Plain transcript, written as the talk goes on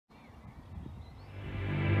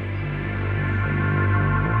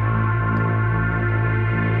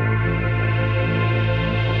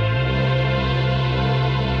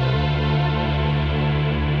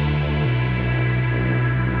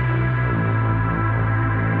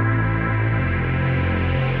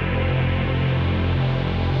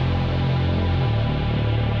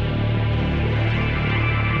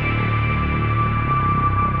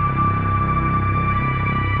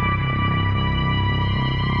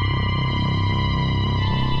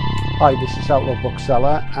Hi, this is Outlaw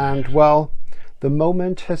Bookseller, and well, the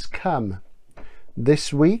moment has come.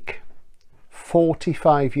 This week,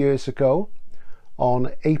 45 years ago,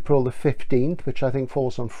 on April the 15th, which I think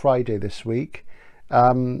falls on Friday this week,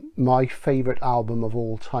 my favourite album of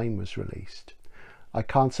all time was released. I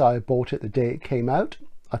can't say I bought it the day it came out.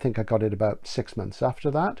 I think I got it about 6 months after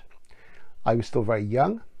that. I was still very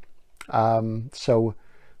young. So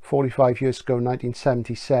 45 years ago,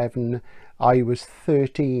 1977, I was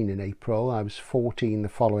 13 in April. I was 14 the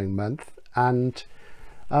following month. And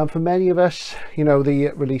for many of us, you know, the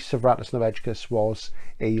release of Rattus Norvegicus was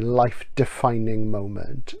a life-defining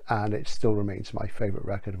moment, and it still remains my favourite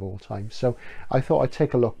record of all time. So I thought I'd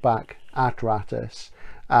take a look back at Rattus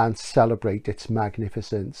and celebrate its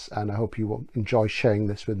magnificence, and I hope you will enjoy sharing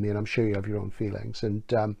this with me, and I'm sure you have your own feelings and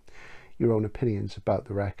your own opinions about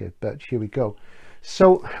the record. But here we go.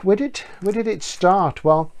 So where did it start?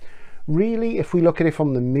 Well, really, if we look at it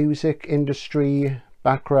from the music industry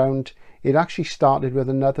background, it actually started with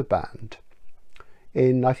another band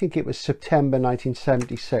in, I think it was September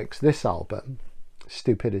 1976. This album,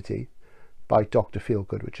 Stupidity, by Dr.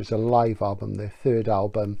 Feelgood, which is a live album, their third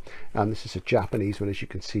album, and this is a Japanese one, as you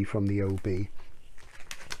can see from the OB,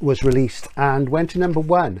 was released and went to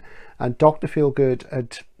 #1. And Dr. Feelgood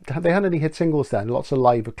they had any hit singles then, lots of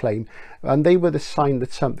live acclaim, and they were the sign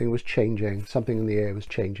that something was changing, something in the air was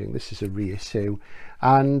changing. This is a reissue,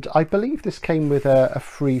 and I believe this came with a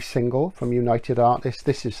free single from United Artists.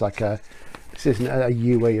 This isn't a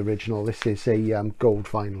UA original, this is a gold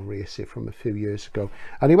vinyl reissue from a few years ago,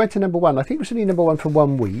 and it went to #1. I think it was only #1 for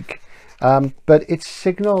 1 week. But it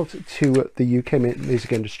signalled to the UK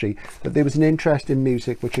music industry that there was an interest in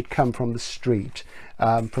music which had come from the street,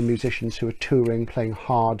 from musicians who were touring, playing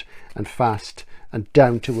hard and fast and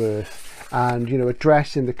down to earth, and, you know,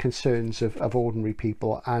 addressing the concerns of ordinary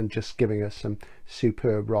people and just giving us some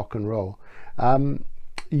superb rock and roll.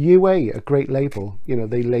 UA, a great label, you know,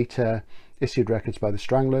 they later issued records by the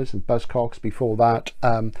Stranglers and Buzzcocks. Before that,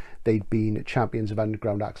 they'd been champions of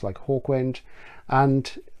underground acts like Hawkwind,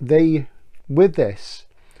 and they, with this,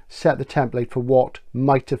 set the template for what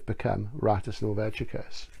might have become Rattus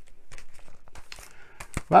Norvegicus.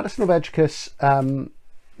 Rattus Norvegicus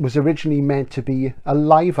was originally meant to be a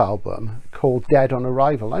live album called Dead on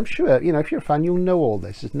Arrival. I'm sure, you know, if you're a fan, you'll know all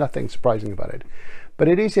this. There's nothing surprising about it. But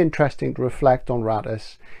it is interesting to reflect on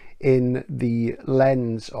Rattus in the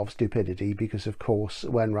lens of Stupidity, because of course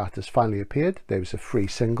when Rattus finally appeared there was a free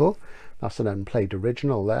single. That's an unplayed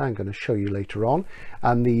original there, I'm going to show you later on.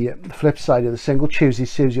 And the flip side of the single, Choosy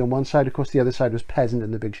Susie on one side, of course the other side was Peasant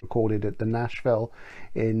and the Big Show, recorded at the Nashville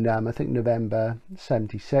in I think November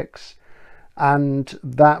 76, and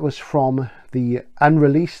that was from the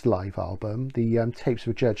unreleased live album. The tapes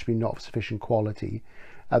were judged to be not of sufficient quality,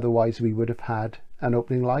 otherwise we would have had an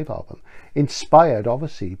opening live album, inspired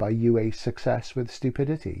obviously by UA's success with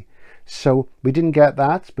Stupidity. So we didn't get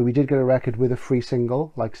that, but we did get a record with a free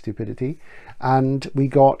single like Stupidity, and we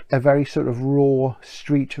got a very sort of raw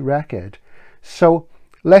street record. So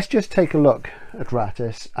let's just take a look at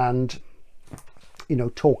Rattus and, you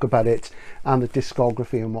know, talk about it and the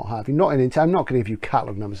discography and what have you. I'm not going to give you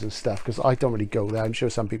catalogue numbers and stuff because I don't really go there. I'm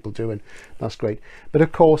sure some people do, and that's great. But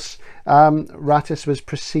of course, Rattus was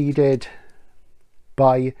preceded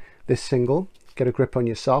by this single, Get a Grip on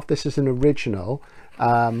Yourself. This is an original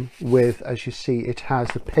with, as you see, it has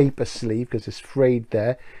the paper sleeve because it's frayed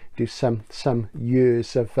there. Do some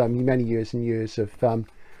years of many years and years of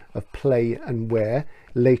play and wear.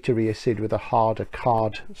 Later reissued with a harder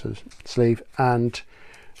card sort of sleeve, and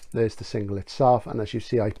there's the single itself. And as you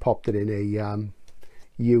see, I popped it in a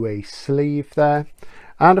UA sleeve there.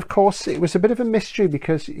 And of course, it was a bit of a mystery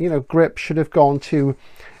because, you know, Grip should have gone to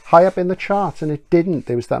high up in the charts, and it didn't.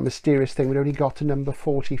 There was that mysterious thing. We'd only got to number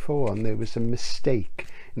 44, and there was a mistake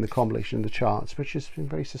in the compilation of the charts, which has been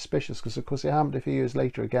very suspicious because, of course, it happened a few years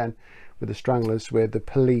later again with the Stranglers, with the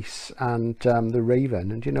Police and the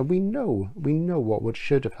Raven. And, you know, we know what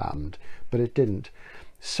should have happened, but it didn't.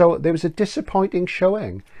 So there was a disappointing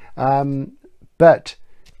showing, but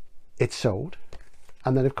it sold.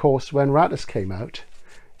 And then, of course, when Rattus came out,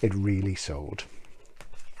 it really sold.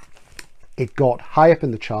 It got high up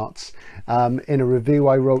in the charts. In a review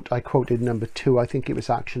I wrote, I quoted #2. I think it was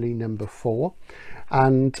actually #4.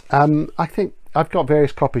 And I think I've got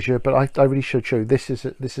various copies here, but I really should show you. This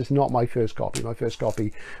is not my first copy. My first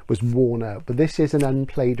copy was worn out, but this is an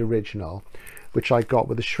unplayed original, which I got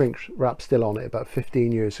with the shrink wrap still on it about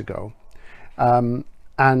 15 years ago.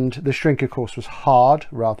 And the shrink, of course, was hard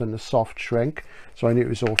rather than a soft shrink, so I knew it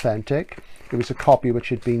was authentic. It was a copy which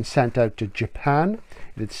had been sent out to Japan.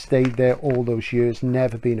 It had stayed there all those years,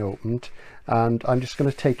 never been opened. And I'm just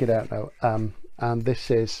going to take it out now. And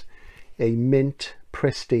this is a mint,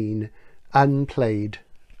 pristine, unplayed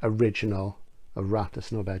original of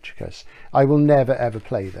Rattus Norvegicus. I will never ever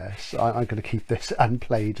play this. I'm going to keep this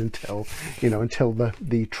unplayed until, until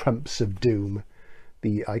the trumps of doom.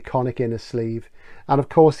 The iconic inner sleeve, and of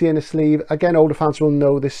course the inner sleeve, again, older fans will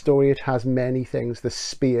know this story. It has many things: the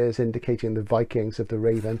spears indicating the Vikings of the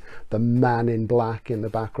Raven, the man in black in the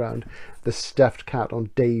background, the stuffed cat on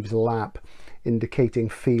Dave's lap indicating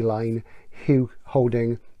feline, Hugh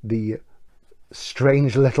holding the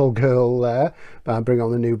strange little girl there, bring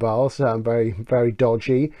on the new bars, very, very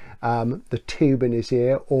dodgy, the tube in his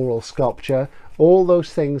ear, oral sculpture, all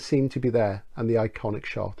those things seem to be there, and the iconic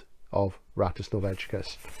shot of Rattus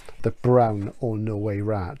Norvegicus, the brown or Norway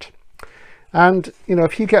rat. And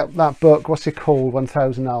if you get that book, what's it called,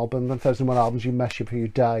 1001 albums you mess before you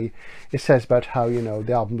die, it says about how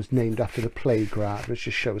the album was named after the plague rat, which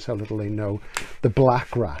just shows how little they know. The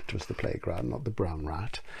black rat was the plague rat, not the brown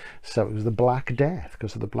rat, so it was the Black Death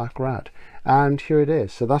because of the black rat. And here it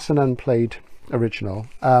is. So that's an unplayed original,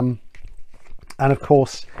 and of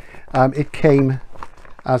course it came,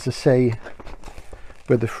 as I say,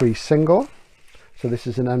 with a free single. So this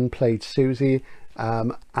is an unplayed Susie,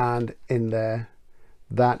 and in there,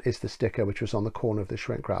 that is the sticker which was on the corner of the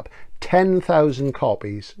shrink wrap. 10,000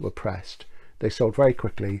 copies were pressed. They sold very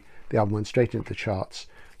quickly. The album went straight into the charts.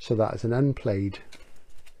 So that is an unplayed,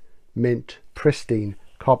 mint, pristine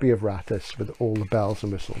copy of Rattus with all the bells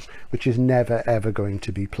and whistles, which is never ever going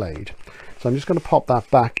to be played. So I'm just going to pop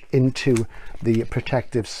that back into the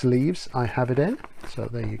protective sleeves I have it in. So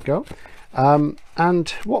there you go. And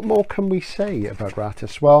what more can we say about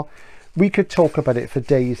Rattus? Well, we could talk about it for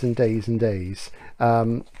days and days and days.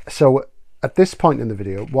 So at this point in the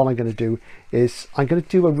video, what I'm going to do is I'm going to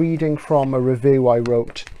do a reading from a review I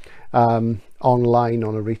wrote online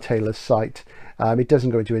on a retailer's site. It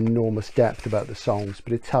doesn't go into enormous depth about the songs,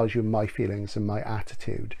 but it tells you my feelings and my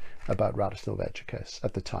attitude about Rattus Norvegicus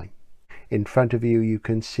at the time. In front of you, you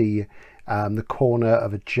can see the corner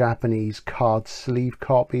of a Japanese card sleeve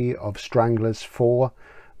copy of Stranglers 4,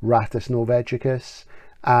 Rattus Norvegicus,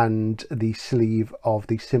 and the sleeve of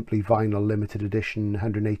the Simply Vinyl limited edition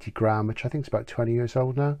 180 gram, which I think is about 20 years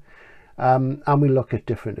old now. And we look at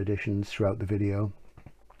different editions throughout the video.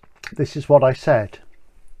 This is what I said.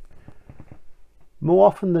 More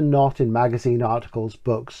often than not, in magazine articles,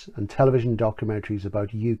 books and television documentaries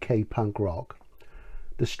about UK punk rock,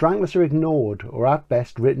 the Stranglers are ignored or at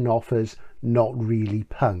best written off as not really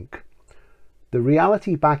punk. The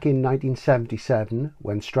reality back in 1977,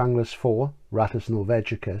 when Stranglers 4, Rattus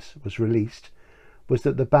Norvegicus, was released, was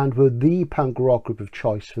that the band were the punk rock group of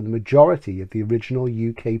choice for the majority of the original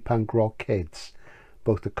UK punk rock kids,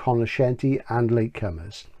 both the cognoscenti and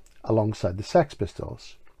latecomers, alongside the Sex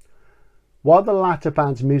Pistols. While the latter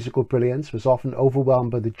band's musical brilliance was often overwhelmed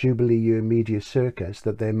by the Jubilee Year media circus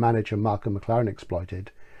that their manager Malcolm McLaren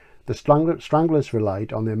exploited, the Stranglers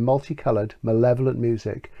relied on their multicoloured, malevolent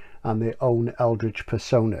music and their own eldritch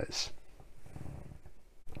personas.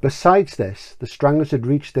 Besides this, the Stranglers had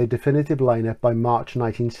reached their definitive lineup by March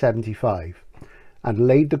 1975 and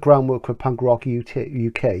laid the groundwork for punk rock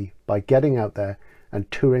UK by getting out there and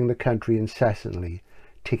touring the country incessantly,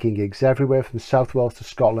 taking gigs everywhere from South Wales to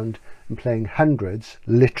Scotland and playing hundreds,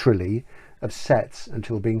 literally, of sets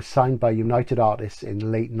until being signed by United Artists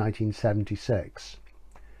in late 1976.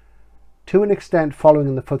 To an extent following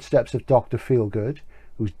in the footsteps of Dr. Feelgood,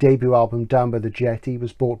 whose debut album Down by the Jetty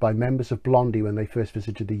was bought by members of Blondie when they first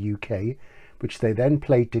visited the UK, which they then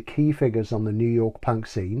played to key figures on the New York punk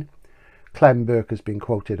scene. Clem Burke has been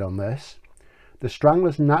quoted on this. The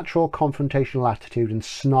Stranglers' natural confrontational attitude and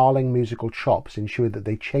snarling musical chops ensured that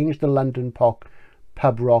they changed the London pub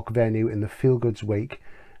rock venue in the Feelgood's wake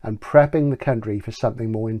and prepping the country for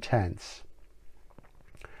something more intense.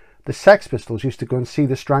 The Sex Pistols used to go and see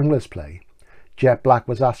the Stranglers play. Jet Black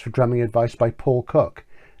was asked for drumming advice by Paul Cook,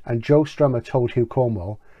 and Joe Strummer told Hugh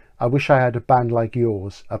Cornwell, "I wish I had a band like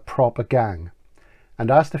yours, a proper gang." And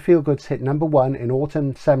as the Feelgoods hit #1 in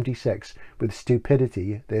autumn '76 with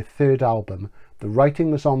Stupidity, their third album, the writing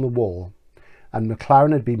was on the wall, and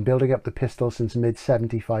McLaren had been building up the Pistols since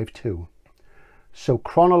mid-75 too. So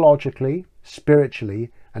chronologically,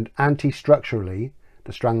 spiritually, and anti-structurally,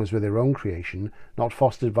 the Stranglers were their own creation, not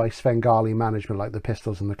fostered by Svengali management like the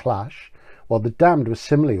Pistols and the Clash, while the Damned was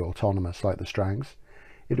similarly autonomous like the Strangs.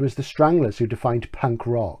 It was the Stranglers who defined punk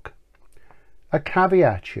rock. A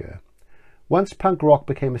caveat here. Once punk rock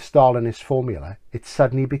became a Stalinist formula, it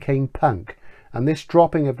suddenly became punk, and this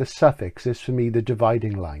dropping of the suffix is for me the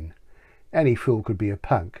dividing line. Any fool could be a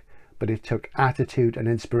punk, but it took attitude and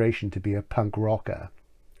inspiration to be a punk rocker.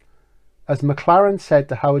 As McLaren said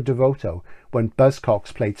to Howard Devoto when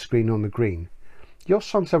Buzzcocks played Screen on the Green, "Your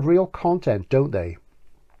songs have real content, don't they?"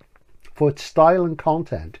 For it's style and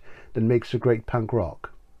content that makes for great punk rock.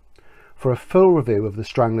 For a full review of the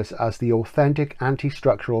Stranglers as the authentic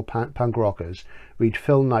anti-structural punk rockers, read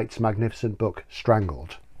Phil Knight's magnificent book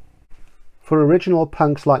Strangled. For original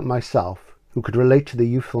punks like myself, who could relate to the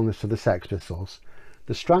youthfulness of the Sex Pistols,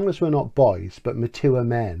 the Stranglers were not boys but mature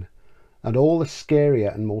men, and all the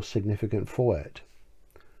scarier and more significant for it.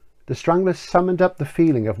 The Stranglers summoned up the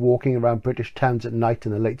feeling of walking around British towns at night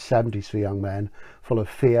in the late 70s for young men, full of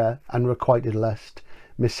fear, unrequited lust,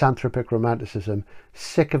 misanthropic romanticism,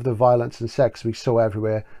 sick of the violence and sex we saw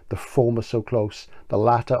everywhere, the former so close, the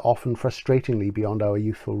latter often frustratingly beyond our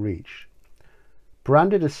youthful reach.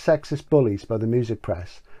 Branded as sexist bullies by the music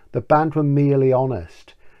press, the band were merely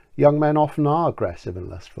honest. Young men often are aggressive and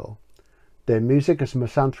lustful. Their music is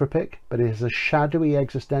misanthropic, but it has a shadowy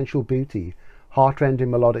existential beauty,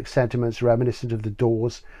 heart-rending melodic sentiments reminiscent of the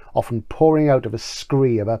Doors, often pouring out of a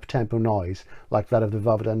scree of up-tempo noise like that of the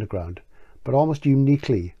Velvet Underground, but almost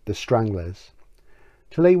uniquely the Stranglers.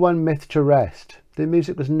 To lay one myth to rest, their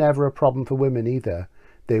music was never a problem for women either.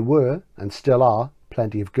 There were, and still are,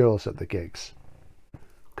 plenty of girls at the gigs.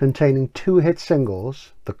 Containing 2 hit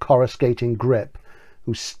singles, the coruscating Grip,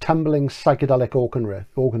 whose tumbling psychedelic organ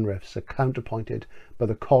riffs are counterpointed by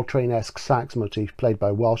the Coltrane-esque sax motif played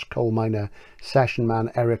by Welsh coal miner session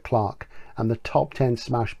man Eric Clark, and the top 10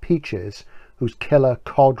 smash Peaches, whose killer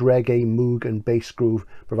cod reggae, moog and bass groove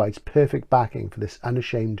provides perfect backing for this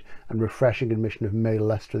unashamed and refreshing admission of male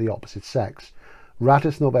lust for the opposite sex.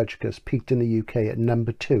 Rattus Norvegicus peaked in the UK at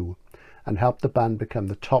number 2 and helped the band become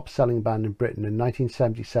the top-selling band in Britain in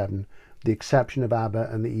 1977, with the exception of ABBA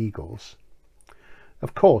and the Eagles.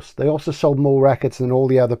 Of course, they also sold more records than all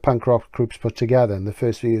the other punk rock groups put together in the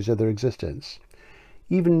first few years of their existence.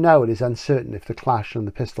 Even now it is uncertain if the Clash and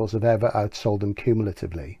the Pistols have ever outsold them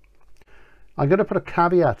cumulatively. I'm going to put a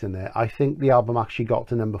caveat in there. I think the album actually got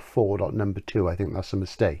to number 4, not number 2. I think that's a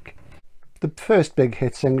mistake. The first big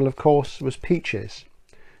hit single, of course, was Peaches,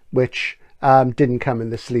 which didn't come in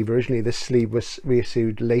this sleeve originally. This sleeve was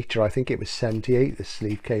reissued later. I think it was 78 this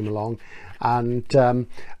sleeve came along, and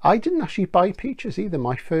I didn't actually buy Peaches either.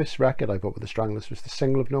 My first record I bought with the Stranglers was the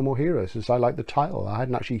single of No More Heroes, as I liked the title. I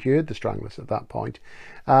hadn't actually heard the Stranglers at that point.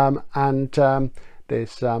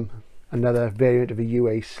 There's another variant of a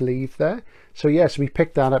UA sleeve there. So yes, we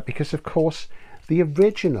picked that up because of course the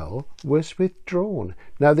original was withdrawn.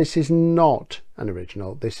 Now this is not an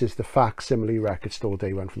original. This is the facsimile Record Store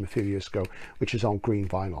Day one from a few years ago, which is on green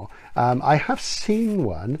vinyl. I have seen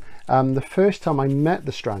one. The first time I met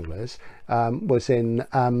the Stranglers was in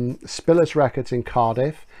Spillers Records in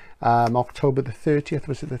Cardiff. October the 30th,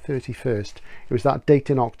 was it the 31st? It was that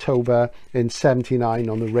date in October in 79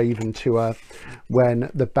 on the Raven tour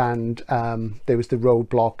when the band, there was the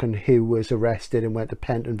roadblock and Hugh was arrested and went to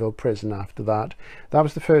Pentonville prison after that. That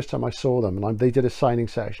was the first time I saw them, and they did a signing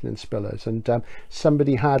session in Spillers, and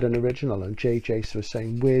somebody had an original, and JJ was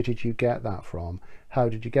saying, where did you get that from? How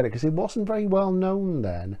did you get it? Because it wasn't very well known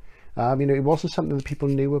then. You know, it wasn't something that people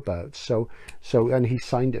knew about. So, and he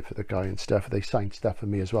signed it for the guy and stuff. They signed stuff for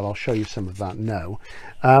me as well. I'll show you some of that now.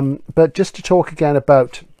 But just to talk again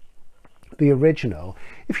about the original,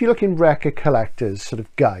 if you look in Record Collector's sort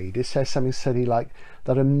of guide, it says something silly like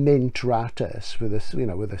that a mint Rattus with a, you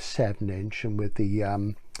know, with a 7-inch and with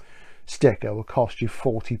the sticker will cost you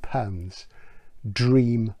 £40.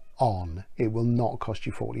 Dream on. It will not cost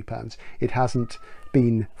you £40. It hasn't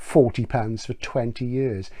been £40 for 20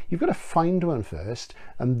 years. You've got to find one first,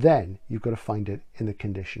 and then you've got to find it in the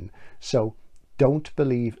condition. So don't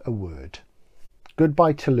believe a word.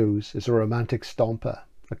 Goodbye Toulouse is a romantic stomper,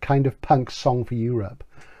 a kind of punk song for Europe,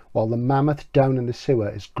 while the Mammoth Down in the Sewer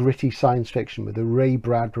is gritty science fiction with a Ray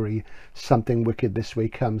Bradbury Something Wicked This Way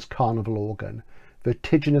Comes carnival organ,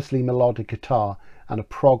 vertiginously melodic guitar, and a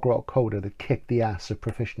prog rock coda that kicked the ass of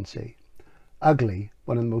proficiency. Ugly,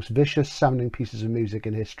 one of the most vicious sounding pieces of music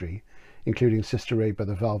in history, including Sister Ray by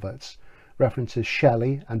the Velvets, references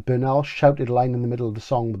Shelley, and Bernal's shouted line in the middle of the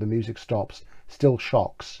song where the music stops still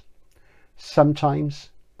shocks.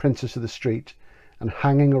 Sometimes Princess of the Street and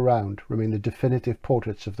Hanging Around remain the definitive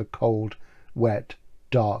portraits of the cold, wet,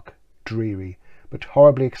 dark, dreary, but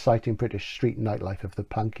horribly exciting British street nightlife of the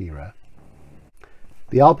punk era.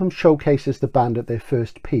 The album showcases the band at their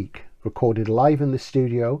first peak, recorded live in the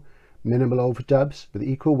studio, Minimal overdubs, with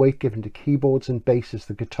equal weight given to keyboards and basses,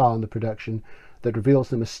 the guitar and the production, that reveals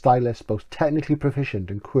them as stylists both technically proficient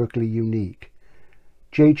and quirkily unique.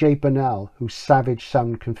 J.J. Burnell, whose savage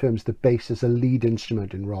sound confirms the bass as a lead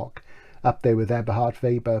instrument in rock, up there with Eberhard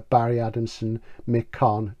Weber, Barry Adamson, Mick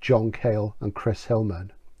Karn, John Cale and Chris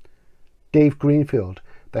Hillman. Dave Greenfield,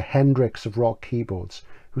 the Hendrix of rock keyboards,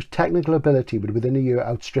 whose technical ability would within a year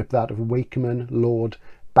outstrip that of Wakeman, Lord,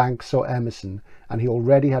 Banks or Emerson, and he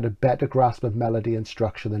already had a better grasp of melody and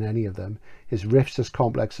structure than any of them, his riffs as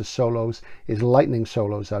complex as solos, his lightning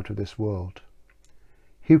solos out of this world.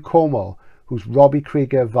 Hugh Cornwall, whose Robbie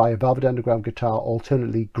Krieger via Velvet Underground guitar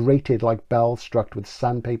alternately grated like bells struck with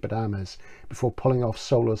sandpapered hammers before pulling off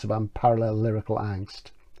solos of unparalleled lyrical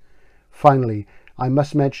angst. Finally, I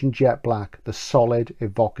must mention Jet Black, the solid,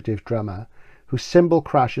 evocative drummer, whose cymbal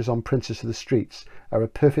crashes on Princess of the Streets are a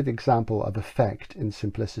perfect example of effect in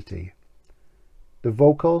simplicity. The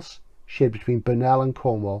vocals, shared between Burnell and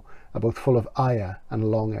Cornwall, are both full of ire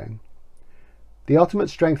and longing. The ultimate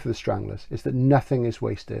strength of the Stranglers is that nothing is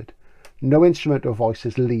wasted. No instrument or voice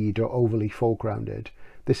is lead or overly foregrounded.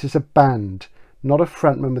 This is a band, not a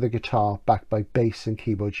frontman with a guitar backed by bass and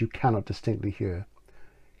keyboards you cannot distinctly hear.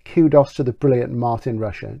 Kudos to the brilliant Martin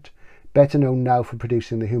Rushent, better known now for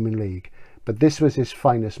producing the Human League, but this was his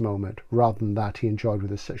finest moment, rather than that he enjoyed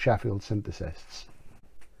with the Sheffield synthesists.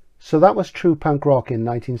 So that was true punk rock in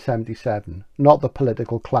 1977, not the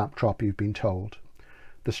political claptrap you've been told.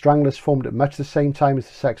 The Stranglers formed at much the same time as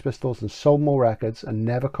the Sex Pistols and sold more records and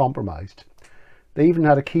never compromised. They even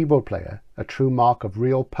had a keyboard player, a true mark of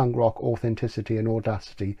real punk rock authenticity and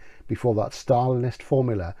audacity before that Stalinist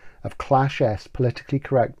formula of Clash-esque politically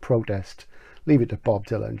correct protest, leave it to Bob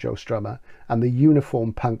Dylan and Joe Strummer, and the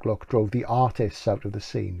uniform punk look drove the artists out of the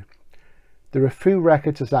scene. There are few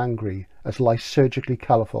records as angry, as lysergically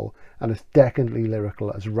colourful and as decadently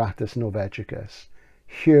lyrical as Rattus Norvegicus.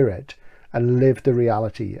 Hear it and live the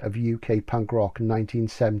reality of UK punk rock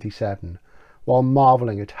 1977, while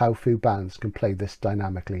marvelling at how few bands can play this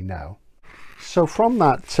dynamically now. So from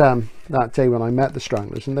that day when I met the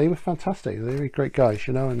Stranglers, and they were fantastic, they were great guys,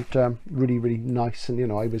 you know, and really, really nice. And, you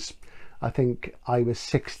know, I think I was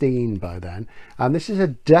 16 by then, and this is a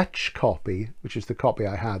Dutch copy, which is the copy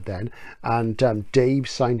I had then, and Dave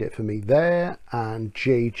signed it for me there, and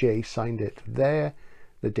JJ signed it there.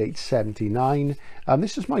 The date 79.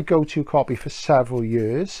 This is my go-to copy for several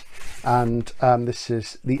years, and this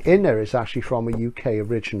is the inner is actually from a UK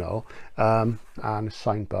original, and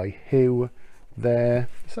signed by Hugh. There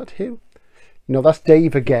is that Hugh? No, that's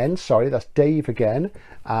Dave again. Sorry, that's Dave again,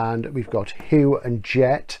 and we've got Hugh and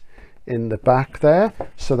Jet in the back there,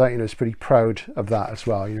 so that, you know, is pretty proud of that as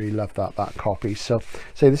well. You really love that copy. So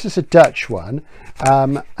this is a Dutch one,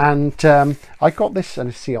 and I got this, and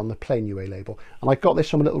I see on the plain UA label, and I got this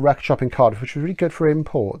from a little record shop in Cardiff, which was really good for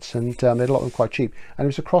imports, and they had a lot of them quite cheap, and it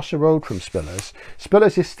was across the road from Spillers.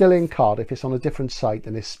 Spillers is still in Cardiff. It's on a different site,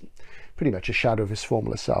 and it's pretty much a shadow of his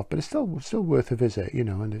former self, but it's still worth a visit, you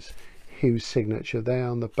know. And there's Hugh's signature there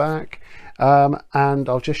on the back, and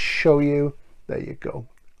I'll just show you. There you go.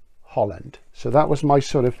 Holland. So that was my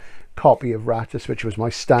sort of copy of Rattus, which was my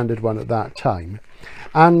standard one at that time.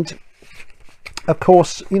 And of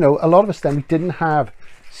course, you know, a lot of us then, we didn't have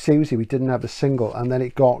Susie, we didn't have the single, and then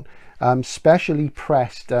it got specially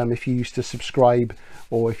pressed if you used to subscribe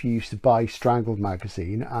or if you used to buy Strangled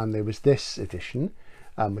magazine, and there was this edition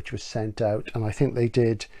which was sent out, and I think they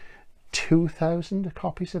did 2,000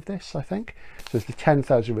 copies of this, I think. So it's the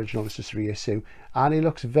 10,000 original, this is reissue, and it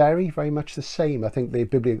looks very, very much the same. I think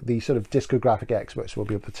the sort of discographic experts will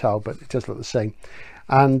be able to tell, but it does look the same.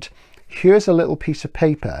 And here's a little piece of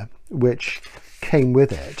paper which came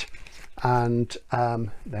with it, and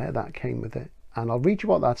there, that came with it. And I'll read you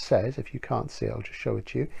what that says. If you can't see, I'll just show it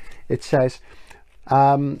to you. It says,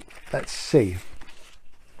 let's see,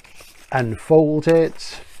 unfold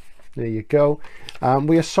it. There you go.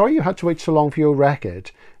 We are sorry you had to wait so long for your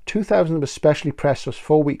record. 2,000 was specially pressed just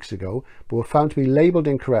 4 weeks ago, but were found to be labelled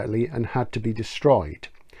incorrectly and had to be destroyed.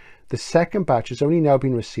 The second batch has only now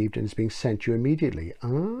been received and is being sent you immediately.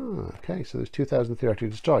 Okay, so there's 2,000 theoretically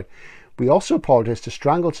destroyed. We also apologise to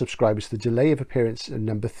Strangled subscribers for the delay of appearance in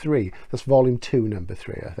number 3. That's volume 2, number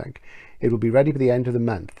 3, I think. It will be ready by the end of the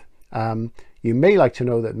month. You may like to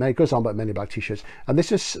know that it goes on about Men in Black t-shirts, and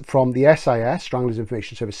this is from the SIS, Stranglers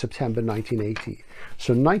Information Service, September 1980.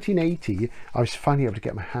 So 1980, I was finally able to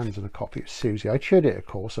get my hands on a copy of Susie. I cheered it, of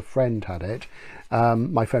course. A friend had it.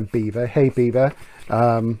 My friend Beaver, hey Beaver,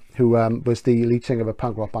 who was the lead singer of a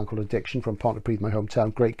punk rock band called Addiction from Pontypridd, my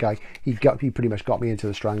hometown. Great guy. He pretty much got me into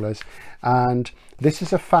the Stranglers. And this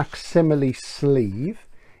is a facsimile sleeve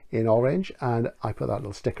in orange, and I put that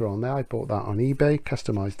little sticker on there. I bought that on eBay,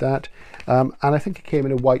 customized that, and I think it came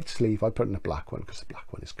in a white sleeve. I put in a black one because the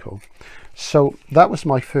black one is cool. So that was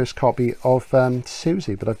my first copy of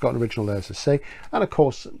Susie, but I've got an original there, as I say. And of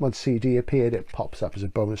course, when CD appeared, it pops up as a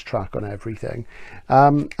bonus track on everything,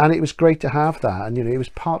 and it was great to have that. And you know, it was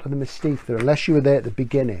part of the mystique that unless you were there at the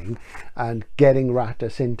beginning and getting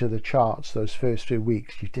Rattus into the charts those first few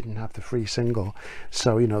weeks, you didn't have the free single.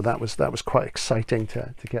 So you know, that was quite exciting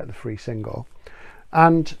to get the free single.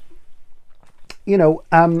 And you know,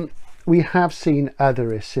 we have seen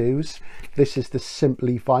other issues. This is the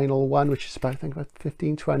Simply Vinyl one, which is about, I think, about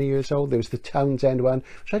 15-20 years old. There was the Townsend one,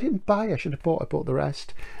 which I didn't buy. I should have bought. I bought the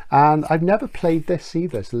rest. And I've never played this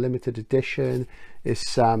either. It's a limited edition.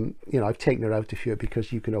 It's you know, I've taken it out a few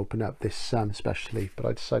because you can open up this special leaf, but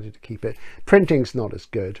I decided to keep it. Printing's not as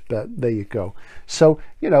good, but there you go. So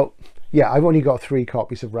you know, yeah, I've only got 3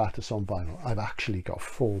 copies of Rattus on vinyl. I've actually got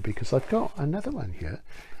 4 because I've got another one here.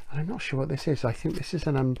 I'm not sure what this is. I think this is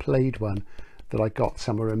an unplayed one that I got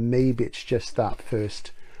somewhere, and maybe it's just that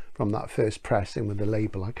first, from that first pressing with the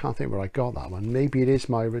label. I can't think where I got that one. Maybe it is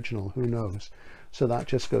my original, who knows. So that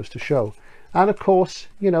just goes to show. And of course,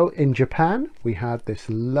 you know, in Japan we had this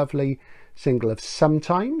lovely single of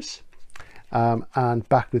Sometimes, and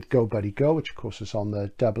back with Go Buddy Go, which of course is on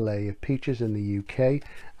the AA of Peaches in the UK.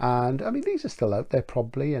 And I mean, these are still out there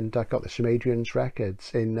probably, and I got this from Adrian's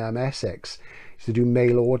Records in Essex. Used to do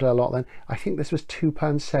mail order a lot then. I think this was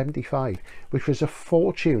 £2.75, which was a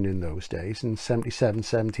fortune in those days, in 77,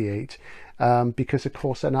 78, because of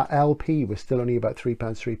course an LP was still only about £3,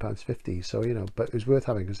 £3.50. So you know, but it was worth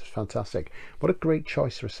having because it's fantastic. What a great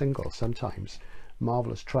choice for a single. Sometimes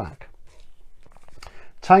marvelous track.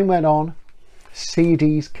 Time went on.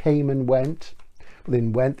 CDs came and went. Well, they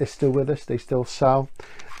went, they're still with us, they still sell.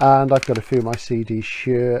 And I've got a few of my CDs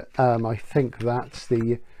here. I think that's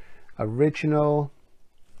the original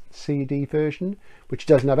CD version, which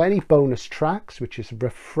doesn't have any bonus tracks, which is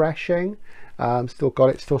refreshing. Still got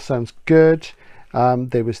it, still sounds good.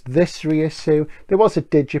 There was this reissue. There was a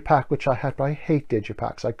digipack which I had, but I hate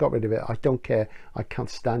digipacks. I got rid of it. I don't care. I can't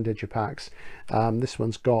stand digipacks. This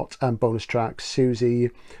one's got bonus tracks: Susie,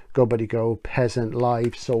 Go Buddy Go, Peasant,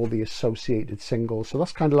 Live, so all the associated singles. So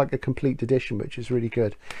that's kind of like a complete edition, which is really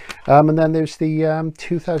good. And then there's the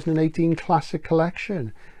 2018 Classic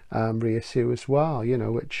Collection reissue as well, you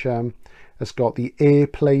know, which has got the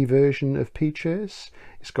Airplay version of Peaches.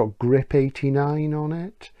 It's got Grip 89 on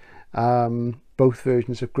it. Both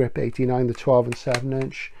versions of Grip 89, the 12 and 7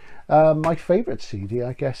 inch. My favourite CD,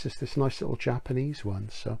 I guess, is this nice little Japanese one.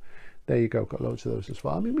 So there you go, got loads of those as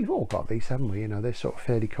well. I mean, we've all got these, haven't we? You know, they're sort of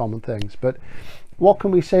fairly common things. But what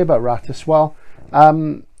can we say about Rattus? Well,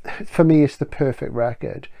 for me, it's the perfect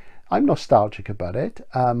record. I'm nostalgic about it.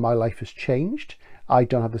 My life has changed. I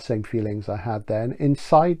don't have the same feelings I had then.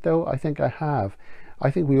 Inside, though, I think I have. I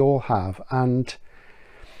think we all have. And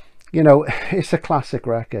you know, it's a classic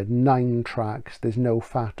record, 9 tracks, there's no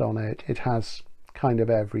fat on it, it has kind of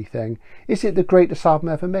everything. Is it the greatest album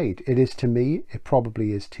ever made? It is to me, it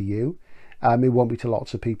probably is to you. It won't be to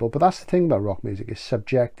lots of people, but that's the thing about rock music, it's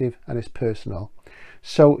subjective and it's personal.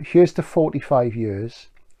 So here's to 45 years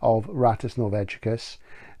of Rattus Norvegicus.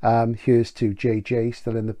 Here's to JJ,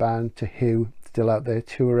 still in the band, to Hugh, still out there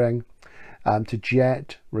touring, to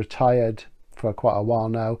Jet, retired for quite a while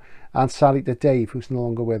now, and sadly to Dave, who's no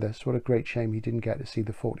longer with us. What a great shame he didn't get to see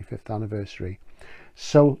the 45th anniversary.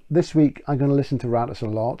 So this week I'm going to listen to Rattus a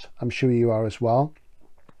lot. I'm sure you are as well.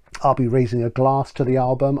 I'll be raising a glass to the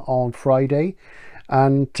album on Friday,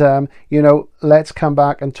 and you know, let's come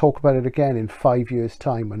back and talk about it again in 5 years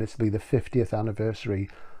time when it'll be the 50th anniversary.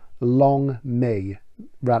 Long may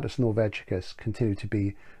Rattus Norvegicus continue to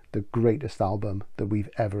be the greatest album that we've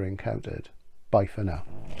ever encountered. Bye for now.